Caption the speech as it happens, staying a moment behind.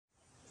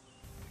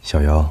小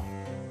夭，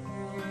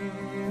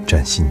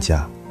展信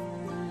佳。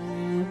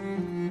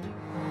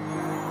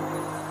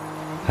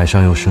海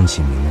上又升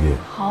起明月，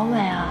好美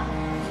啊！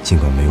尽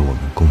管没有我们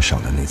共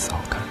赏的那次好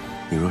看。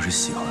你若是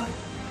喜欢，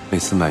每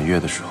次满月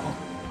的时候，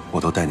我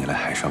都带你来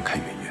海上看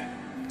圆月。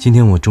今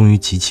天我终于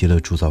集齐了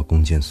铸造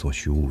弓箭所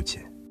需物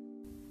件。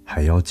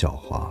海妖狡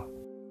猾，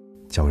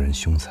鲛人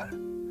凶残，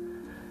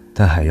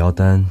但海妖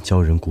丹、鲛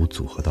人骨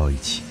组合到一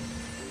起，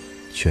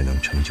却能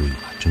成就一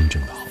把真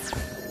正的好弓。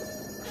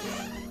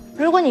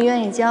如果你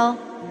愿意教，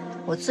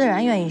我自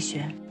然愿意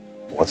学。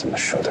我怎么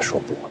舍得说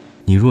不？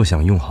你若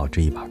想用好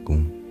这一把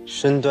弓，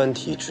身端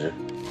体直，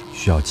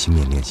需要勤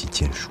勉练习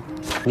剑术，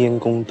拈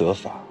弓得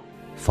法，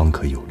方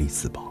可有力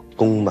自保。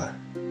弓满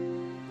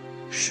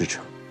事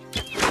成。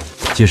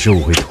届时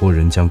我会托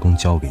人将弓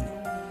交给你，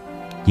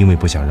因为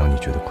不想让你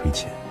觉得亏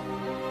钱，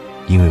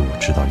因为我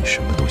知道你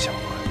什么都想还。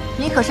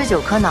你可是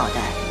9颗脑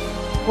袋，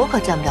我可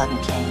占不了你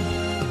便宜。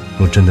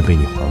若真的被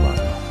你还完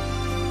了，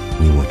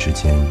你我之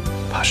间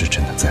怕是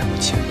真的再无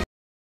牵连。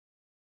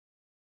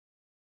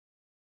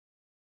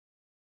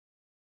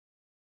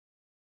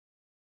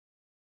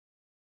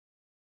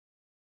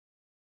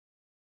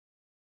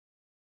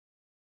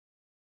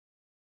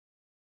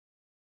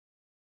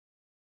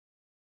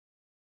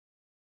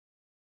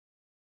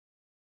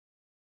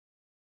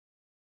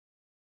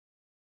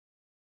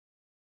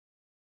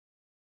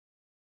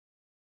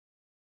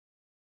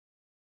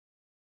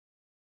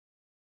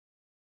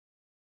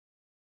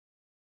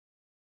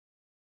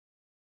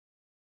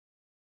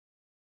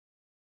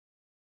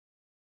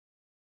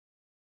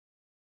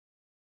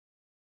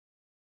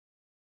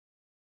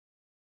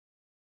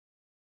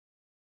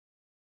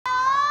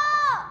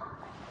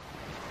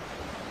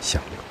相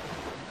柳。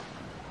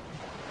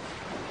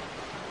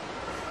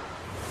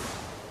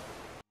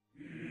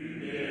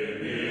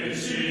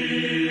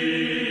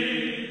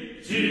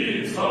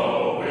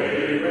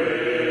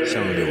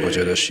相柳，我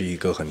觉得是一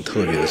个很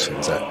特别的存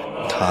在，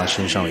他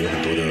身上有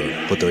很多的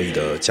不得已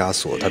的枷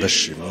锁，他的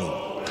使命，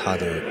他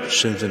的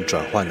身份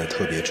转换的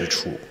特别之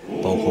处，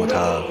包括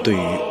他对于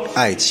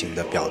爱情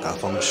的表达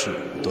方式，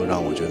都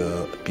让我觉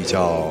得比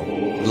较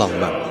浪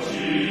漫吧。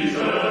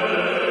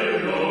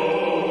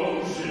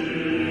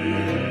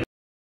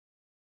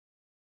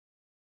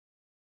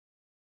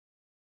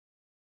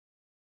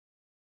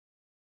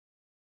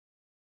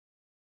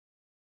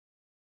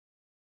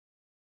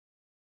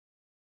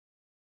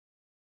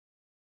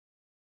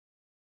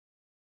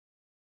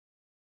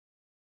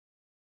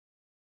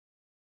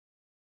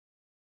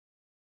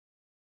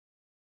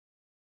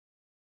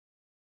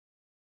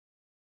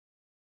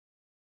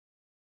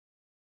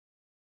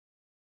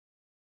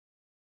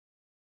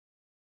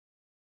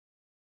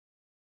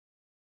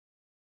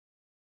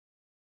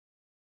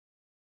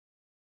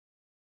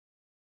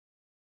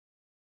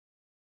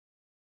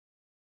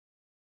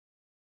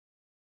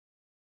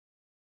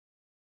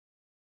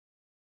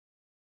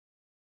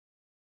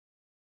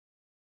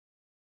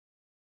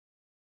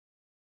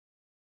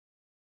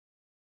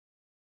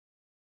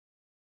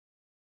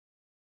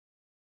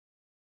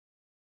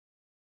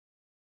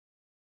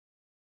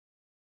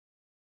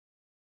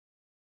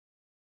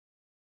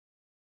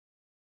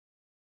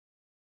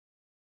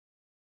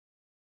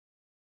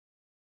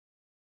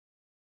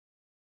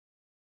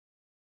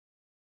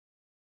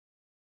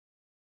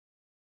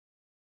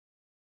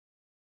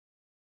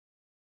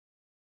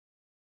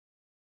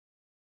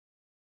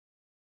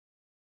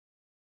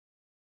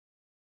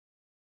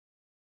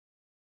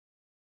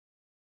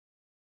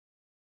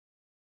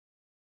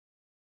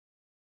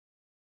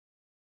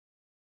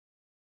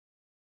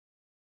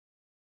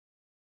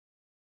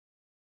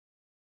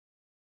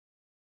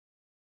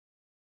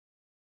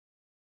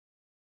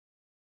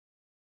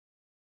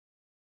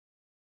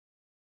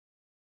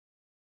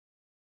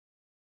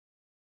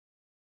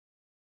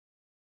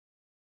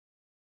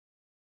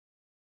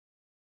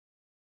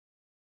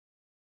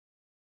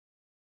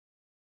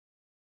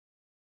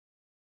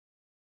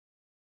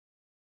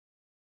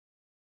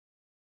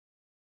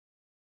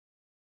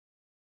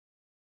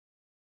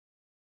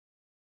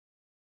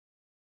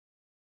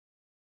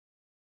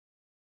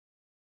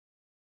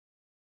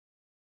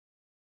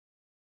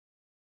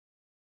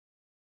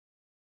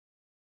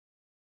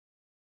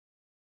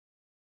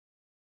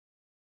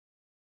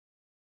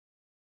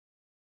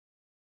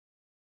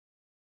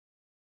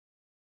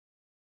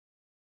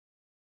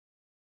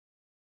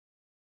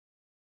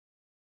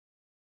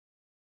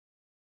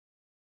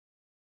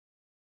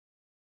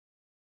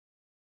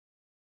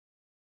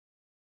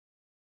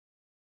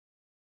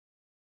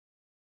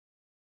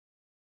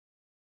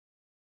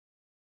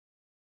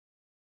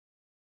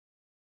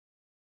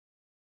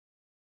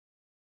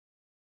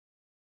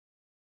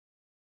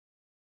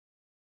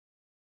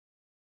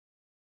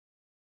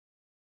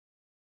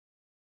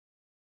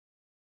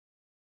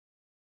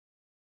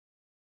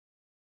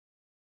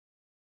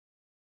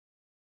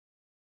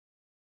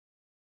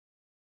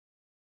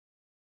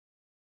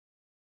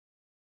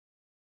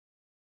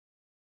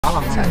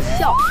想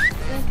笑，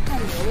真看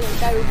你有点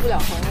代入不了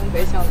黄东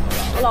北小牛了。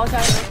我老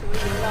想什么饮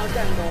料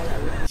战斗来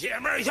着。姐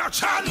妹儿要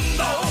颤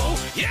抖，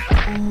姐妹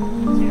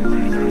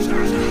儿要颤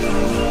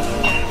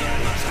抖。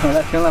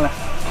来，行了，来。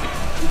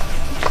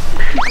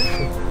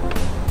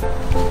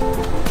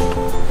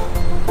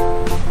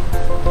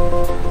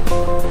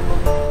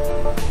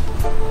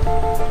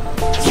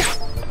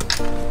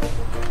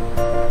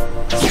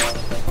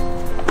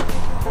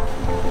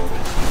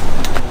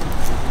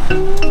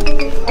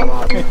好不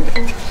好？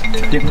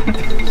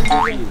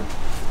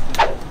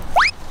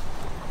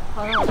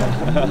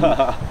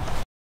好。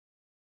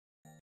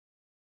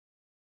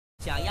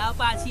小妖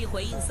霸气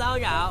回应骚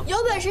扰，有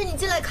本事你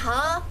进来扛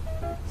啊，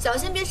小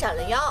心别闪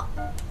了腰。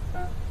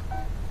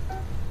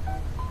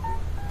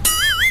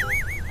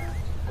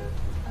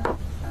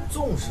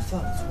纵使犯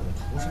了错误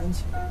涂山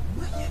璟，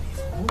那也比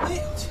冯东那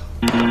要强。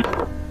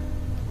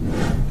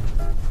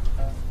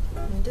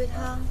你对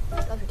他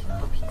倒是挺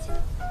好脾气的。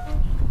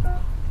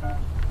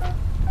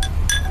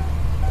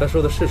他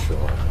说的是实话。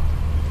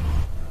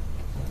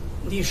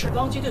你是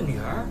汪姬的女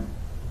儿？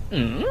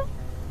嗯。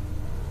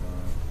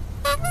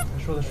他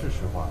说的是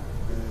实话。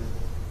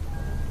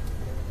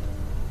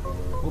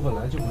我本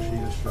来就不是一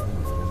个适合你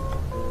的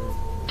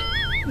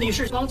人。你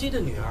是汪姬的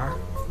女儿？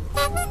不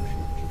是，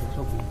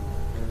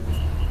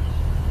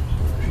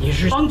你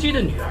是汪姬的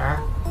女儿？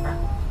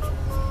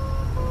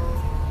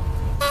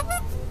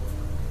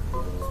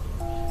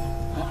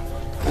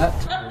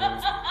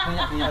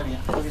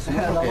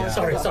等一下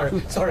 ，sorry。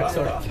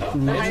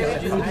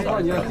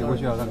你要挤过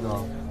去啊，大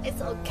哥。It's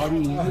okay。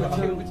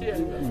听不见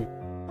的。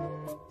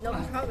No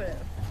problem。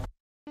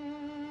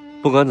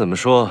不管怎么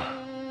说，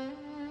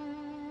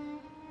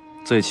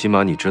最起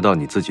码你知道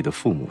你自己的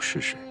父母是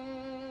谁，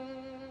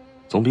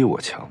总比我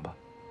强吧？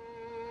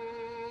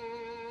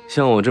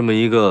像我这么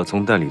一个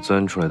从蛋里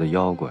钻出来的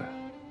妖怪，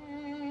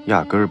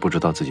压根儿不知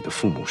道自己的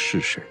父母是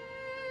谁。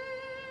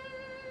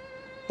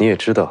你也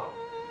知道，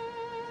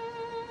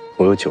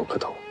我有9颗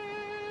头，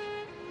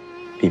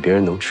比别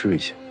人能吃一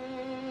些。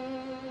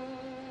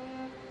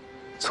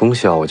从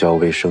小我就要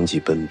为生计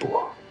奔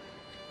波，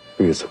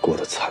日子过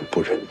得惨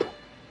不忍睹。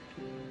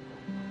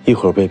一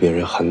会儿被别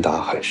人喊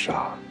打喊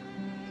杀，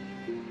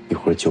一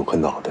会儿9颗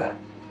脑袋，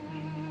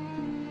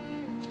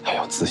还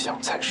要自相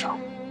残杀。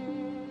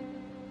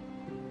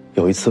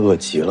有一次饿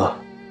极了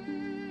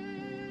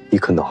，1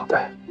颗脑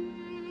袋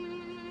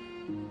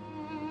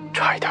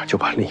差一点就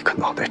把另1颗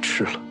脑袋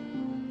吃了。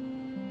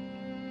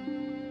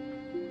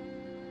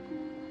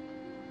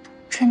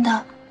真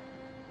的？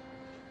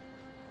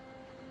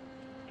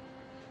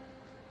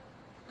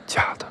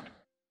假的。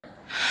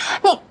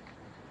你，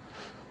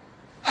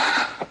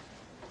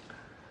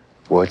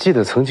我记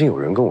得曾经有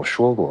人跟我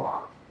说过，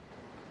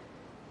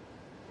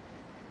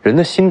人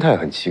的心态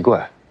很奇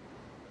怪，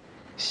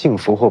幸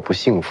福或不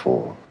幸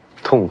福，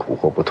痛苦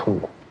或不痛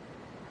苦，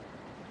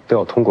都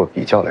要通过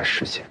比较来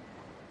实现。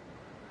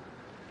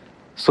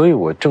所以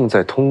我正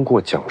在通过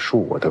讲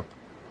述我的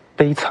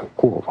悲惨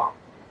过往，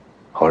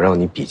好让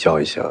你比较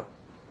一下，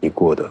你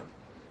过得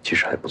其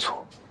实还不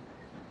错。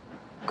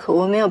可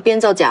我没有编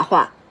造假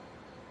话。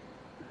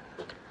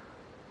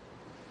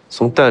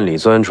从蛋里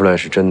钻出来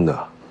是真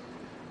的，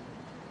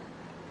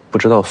不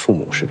知道父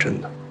母是真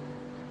的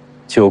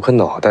，9颗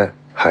脑袋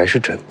还是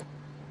真的，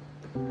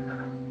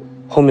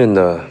后面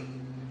的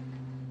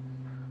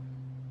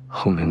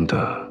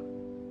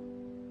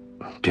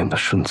变得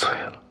顺遂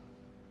了。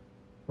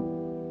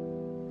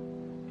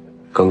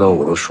刚刚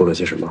我都说了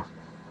些什么？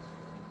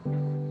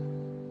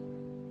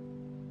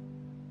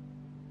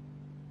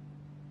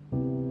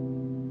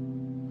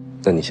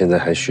那你现在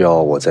还需要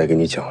我再给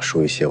你讲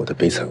述一些我的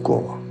悲惨过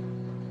往，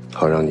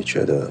好让你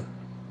觉得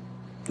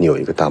你有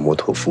一个大魔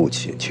头父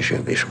亲，其实也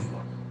没什么吗？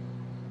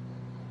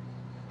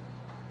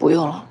不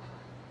用了。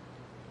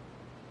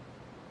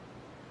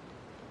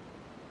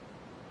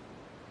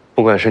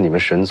不管是你们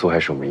神族还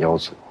是我们妖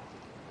族，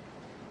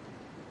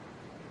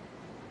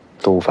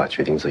都无法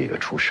决定自己的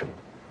出身。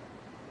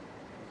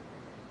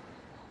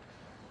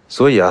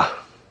所以啊，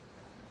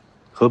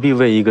何必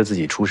为一个自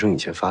己出生以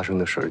前发生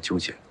的事而纠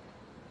结？